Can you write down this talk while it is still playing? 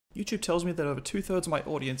YouTube tells me that over 2/3 of my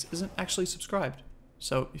audience isn't actually subscribed.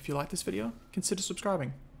 So if you like this video, consider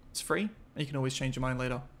subscribing. It's free, and you can always change your mind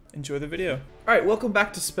later. Enjoy the video. Alright, welcome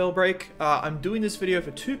back to Spellbreak. I'm doing this video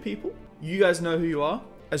for two people. You guys know who you are.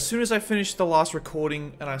 As soon as I finished the last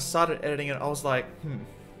recording and I started editing it, I was like,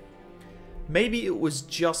 maybe it was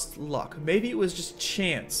just luck. Maybe it was just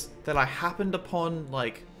chance that I happened upon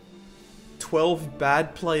like 12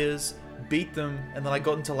 bad players, beat them, and then I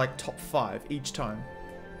got into like top 5 each time.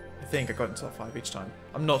 I think I got into top 5 each time.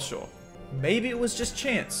 I'm not sure. Maybe it was just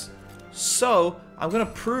chance. So, I'm going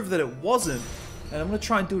to prove that it wasn't, and I'm going to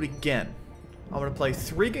try and do it again. I'm going to play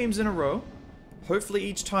 3 games in a row. Hopefully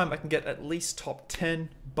each time I can get at least top 10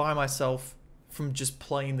 by myself from just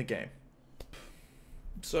playing the game.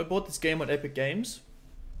 So I bought this game on Epic Games.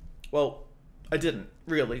 Well, I didn't,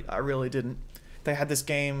 really. I really didn't. They had this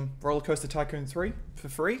game, Roller Coaster Tycoon 3, for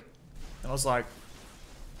free. And I was like,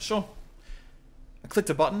 sure. I clicked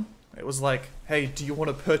a button. It was like, hey, do you want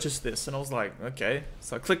to purchase this? And I was like, okay.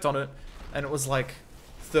 So I clicked on it, and it was like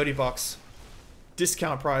 30 bucks.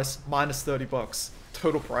 Discount price, minus 30 bucks.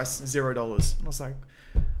 Total price, $0. And I was like,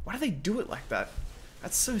 why do they do it like that?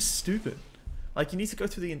 That's so stupid. Like, you need to go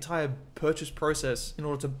through the entire purchase process in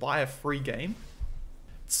order to buy a free game.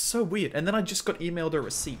 It's so weird. And then I just got emailed a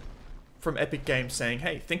receipt from Epic Games saying,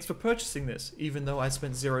 hey, thanks for purchasing this, even though I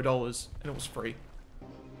spent $0 and it was free.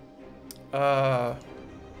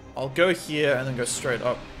 I'll go here and then go straight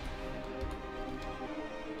up.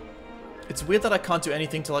 It's weird that I can't do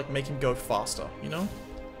anything to like make him go faster, you know?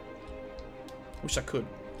 Wish I could.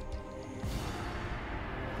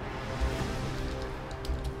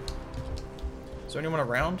 Is there anyone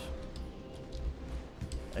around?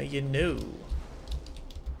 You know.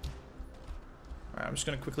 Alright, I'm just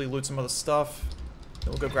gonna quickly loot some other stuff.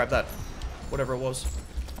 Then we'll go grab that, whatever it was.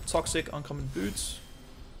 Toxic, uncommon boots.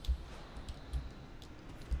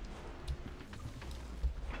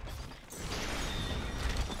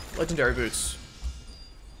 Legendary boots.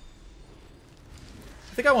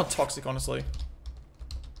 I think I want toxic, honestly.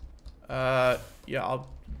 Yeah,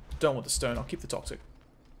 don't want the stone. I'll keep the toxic.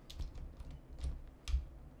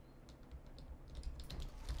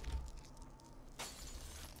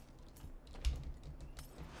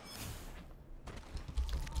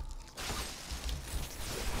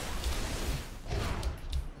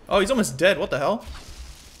 Oh, he's almost dead. What the hell?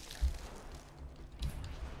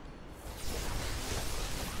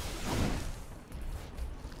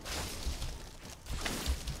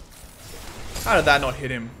 How did that not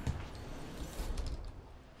hit him?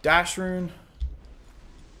 Dash rune.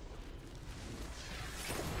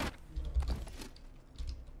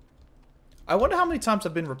 I wonder how many times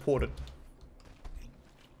I've been reported.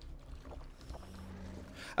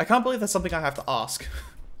 I can't believe that's something I have to ask.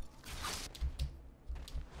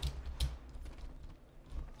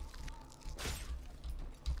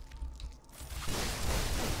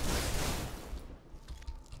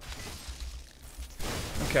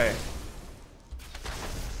 Okay.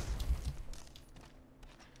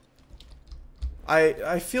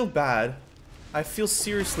 I feel bad. I feel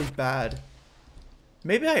seriously bad.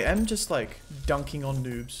 Maybe I am just like dunking on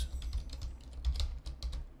noobs.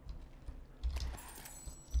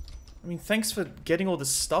 I mean, thanks for getting all this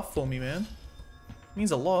stuff for me, man. It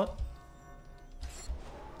means a lot.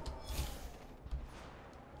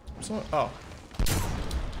 So, oh.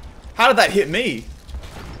 How did that hit me?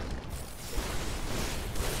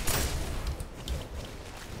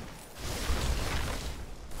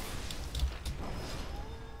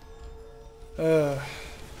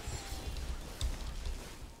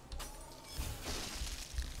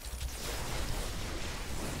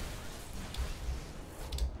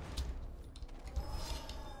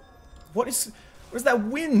 What is that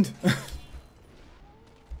wind? I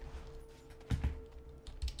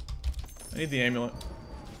need the amulet.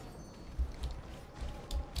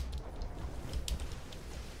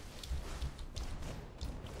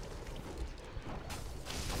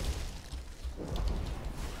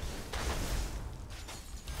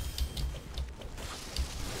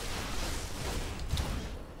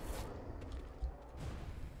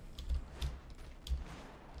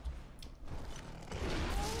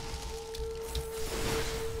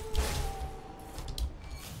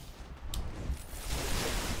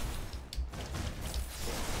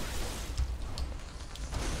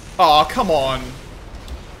 Aw, come on.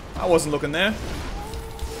 I wasn't looking there.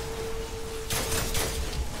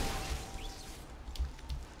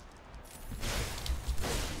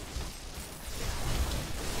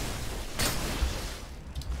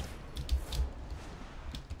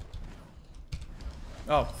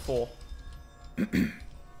 Oh, 4.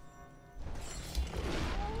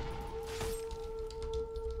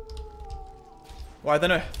 Why are there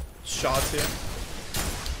no shards here?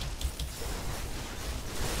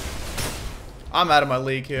 I'm out of my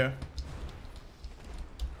league here.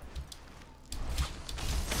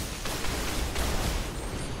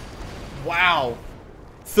 Wow.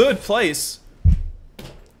 3rd place.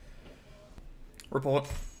 Report.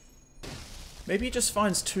 Maybe he just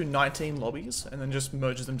finds 2 19 lobbies and then just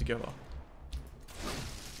merges them together.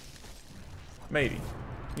 Maybe.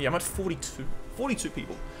 Yeah, I'm at 42. 42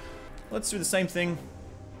 people. Let's do the same thing.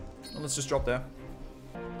 And let's just drop there.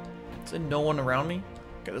 Is there no one around me?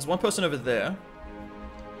 Okay, there's one person over there.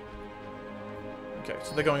 Okay,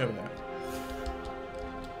 so they're going over there.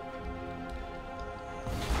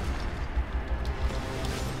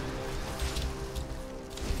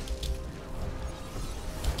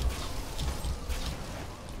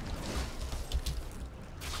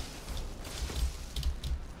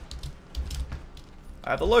 I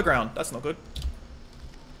have the low ground. That's not good.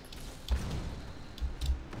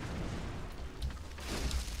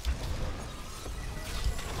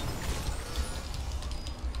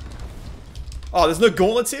 Oh, there's no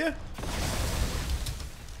gauntlets here?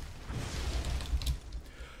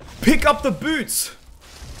 Pick up the boots!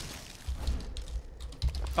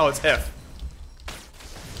 Oh, it's F.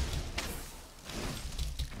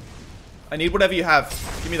 I need whatever you have.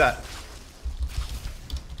 Give me that.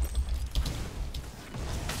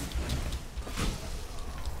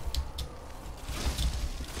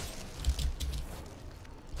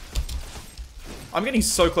 I'm getting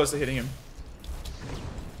so close to hitting him.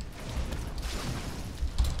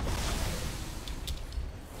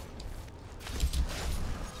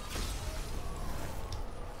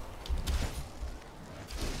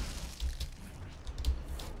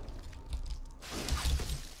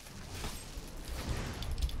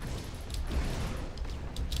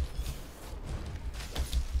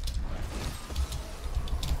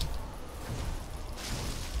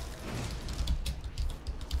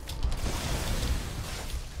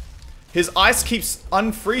 His ice keeps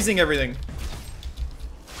unfreezing everything.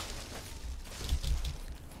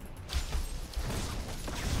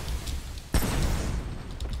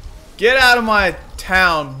 Get out of my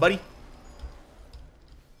town, buddy.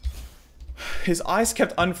 His ice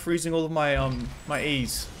kept unfreezing all of my my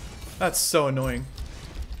E's. That's so annoying.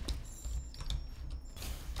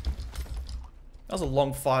 That was a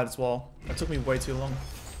long fight as well. That took me way too long.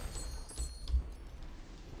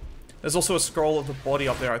 There's also a scroll of the body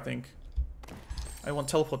up there, I think. I want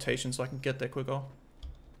teleportation so I can get there quicker.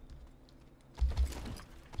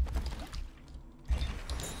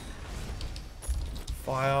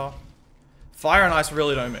 Fire. Fire and ice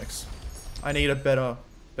really don't mix. I need a better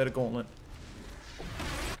gauntlet.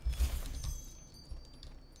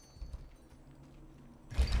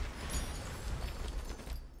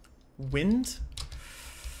 Wind?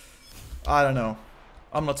 I don't know.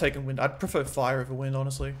 I'm not taking wind. I'd prefer fire over wind,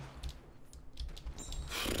 honestly.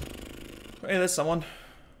 Hey, there's someone.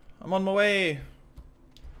 I'm on my way.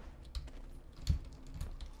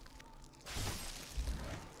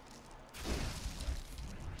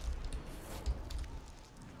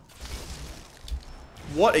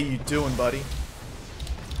 What are you doing, buddy?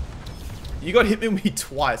 You got hit with me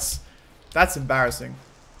twice. That's embarrassing.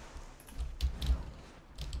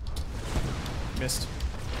 Missed.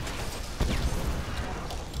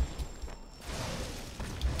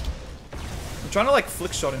 I'm trying to like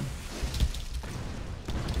flick shot him.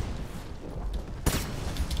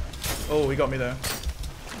 Oh, he got me there.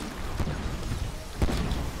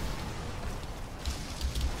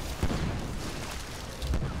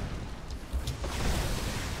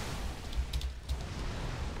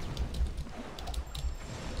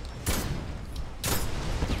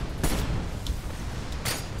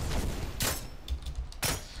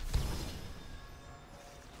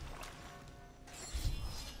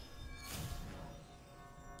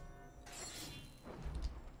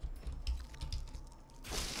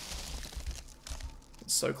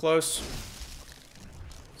 So close.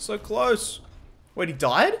 So close. Wait, he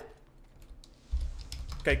died?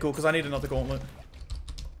 Okay, cool, because I need another gauntlet.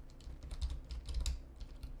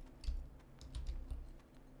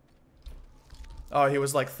 Oh, he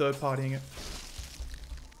was like third partying it.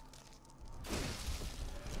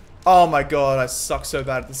 Oh my god, I suck so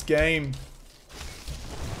bad at this game.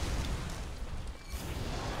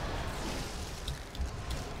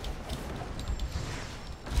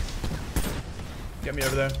 Get me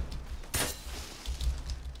over there.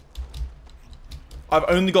 I've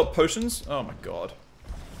only got potions? Oh my god.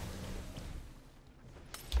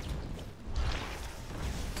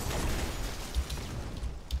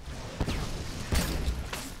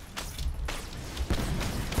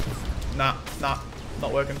 Nah,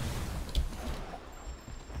 not working.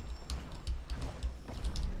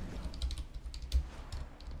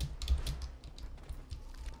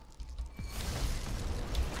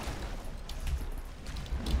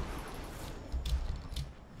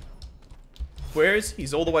 Where is he?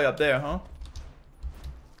 He's all the way up there, huh?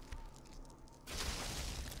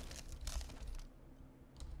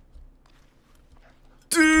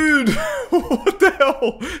 Dude! What the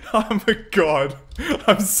hell? Oh my god.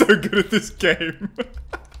 I'm so good at this game.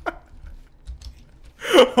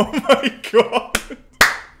 Oh my god.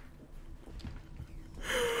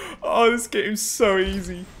 Oh, this game's so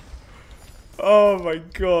easy. Oh my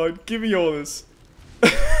god. Give me all this.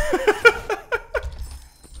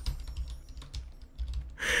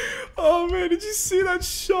 Oh man, did you see that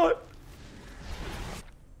shot?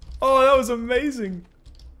 Oh, that was amazing.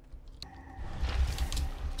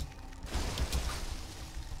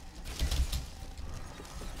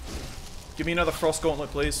 Give me another frost gauntlet,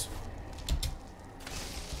 please.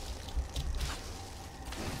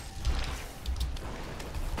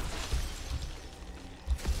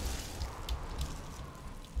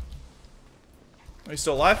 Are you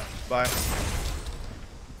still alive? Bye.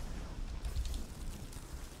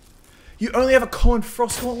 You only have a common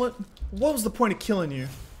frost gauntlet? What was the point of killing you?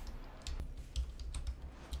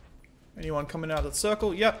 Anyone coming out of the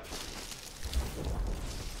circle? Yep.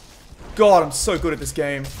 God, I'm so good at this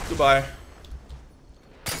game. Goodbye.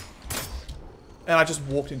 And I just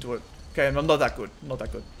walked into it. Okay, I'm not that good. I'm not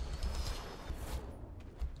that good.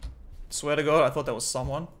 Swear to God, I thought that was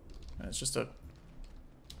someone. And it's just a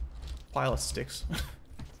pile of sticks.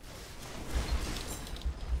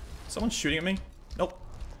 Someone's shooting at me? Nope.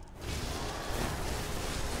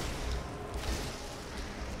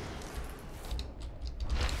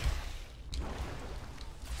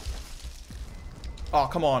 Oh,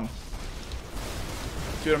 come on.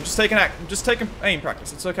 Dude, I'm just taking aim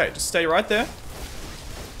practice. It's okay. Just stay right there.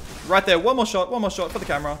 Right there. One more shot for the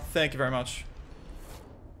camera. Thank you very much.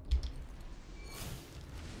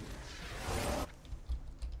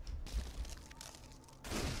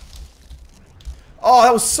 Oh,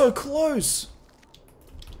 that was so close.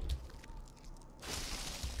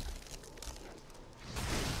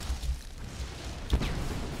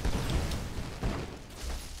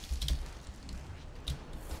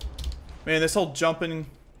 Man, this whole jumping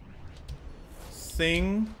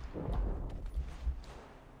thing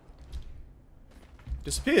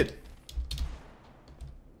disappeared.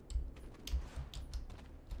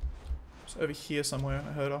 It's over here somewhere.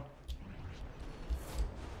 I heard her.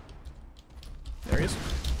 There he is.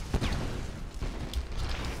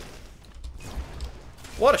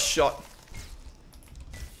 What a shot.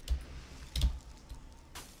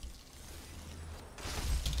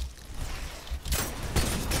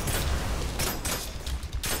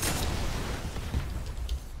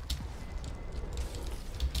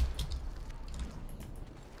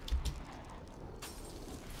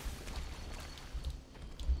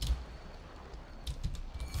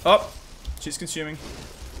 Oh, she's consuming.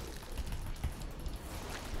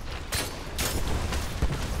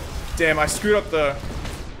 Damn, I screwed up the...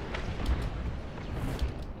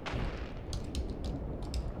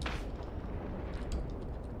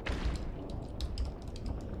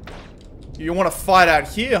 You want to fight out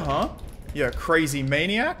here, huh? You crazy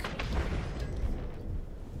maniac.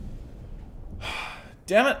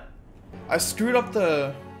 Damn it. I screwed up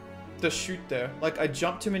the shoot there. Like, I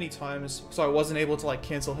jumped too many times, so I wasn't able to, like,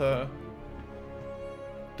 cancel the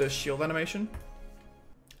shield animation.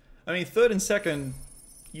 I mean, third and second,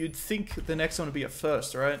 you'd think the next one would be a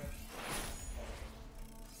first, right?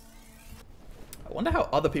 I wonder how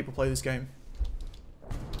other people play this game.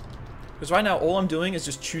 Because right now, all I'm doing is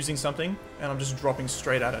just choosing something, and I'm just dropping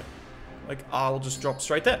straight at it. Like, I'll just drop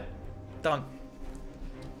straight there. Done.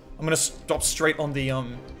 I'm gonna drop straight on the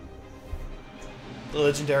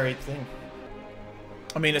legendary thing.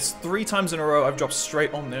 I mean, it's 3 times in a row I've dropped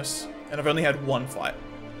straight on this, and I've only had one fight.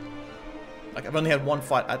 Like, I've only had one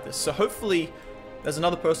fight at this. So hopefully, there's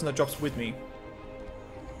another person that drops with me.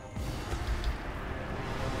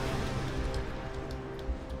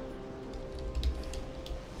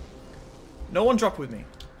 No one dropped with me.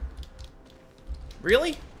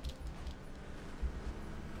 Really?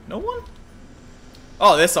 No one?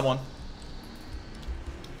 Oh, there's someone.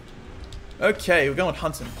 Okay, we're going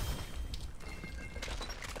hunting.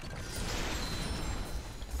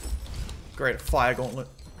 Great, a fire gauntlet.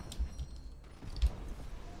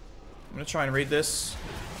 I'm gonna try and read this.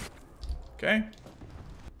 Okay.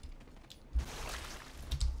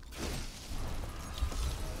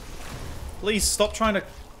 Please stop trying to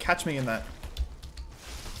catch me in that.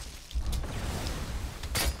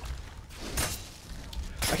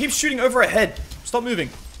 I keep shooting over a head. Stop moving.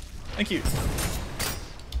 Thank you.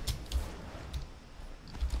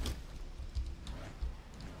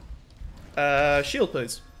 Shield,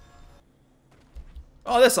 please.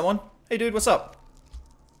 Oh, there's someone. Hey, dude, what's up?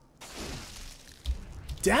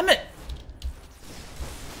 Damn it!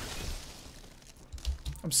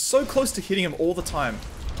 I'm so close to hitting him all the time.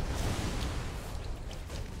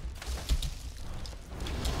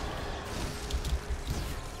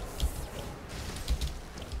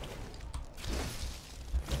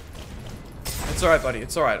 It's alright, buddy.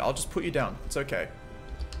 It's alright. I'll just put you down. It's okay.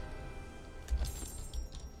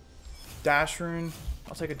 Dash rune.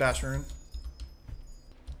 I'll take a dash rune.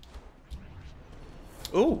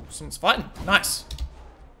 Ooh, someone's fighting. Nice.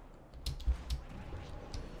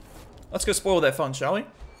 Let's go spoil their fun, shall we?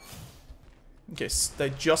 Okay, they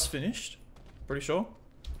just finished. Pretty sure.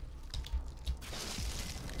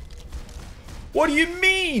 What do you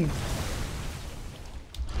mean?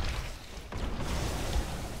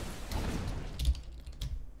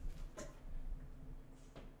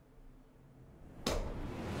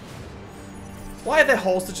 Why are there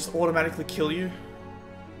holes that just automatically kill you?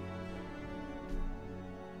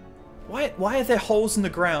 Why are there holes in the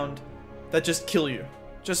ground that just kill you?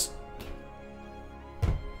 Just...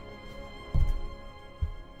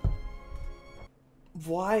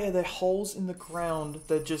 Why are there holes in the ground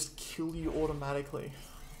that just kill you automatically?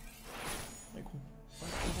 Like,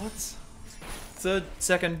 what? 3rd,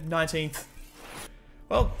 2nd, 19th.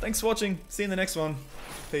 Well, thanks for watching. See you in the next one.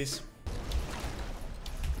 Peace.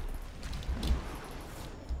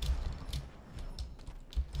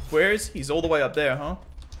 Where is he? He's all the way up there, huh?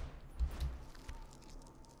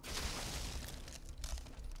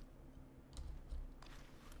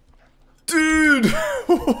 Dude!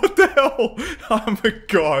 What the hell? Oh my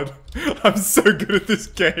god. I'm so good at this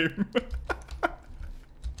game.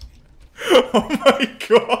 Oh my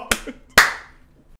god.